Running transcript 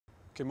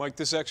Okay, Mike,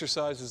 this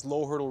exercise is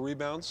low hurdle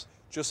rebounds.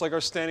 Just like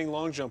our standing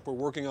long jump, we're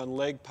working on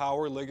leg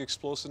power, leg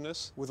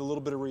explosiveness with a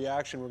little bit of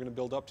reaction we're going to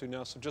build up to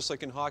now. So just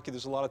like in hockey,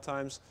 there's a lot of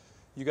times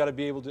you got to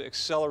be able to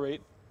accelerate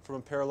from a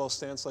parallel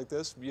stance like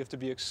this. You have to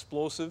be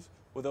explosive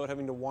without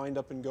having to wind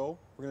up and go.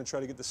 We're going to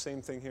try to get the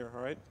same thing here,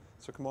 all right?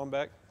 So come on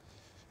back.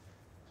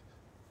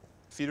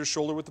 Feet are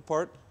shoulder width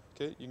apart.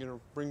 Okay, you're going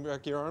to bring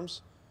back your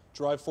arms.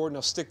 Drive forward.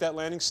 Now stick that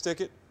landing, stick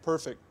it.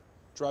 Perfect.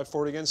 Drive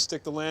forward again,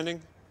 stick the landing.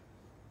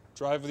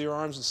 Drive with your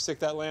arms and stick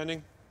that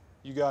landing.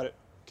 You got it.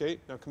 Okay,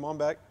 now come on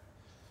back.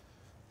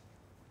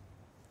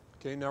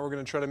 Okay, now we're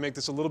going to try to make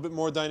this a little bit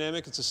more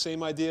dynamic. It's the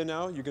same idea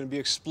now. You're going to be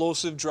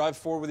explosive, drive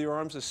forward with your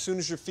arms. As soon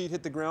as your feet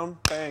hit the ground,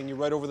 bang, you're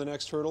right over the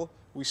next hurdle.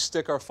 We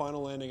stick our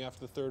final landing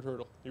after the third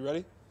hurdle. You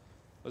ready?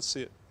 Let's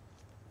see it.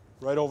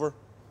 Right over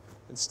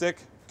and stick.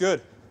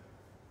 Good.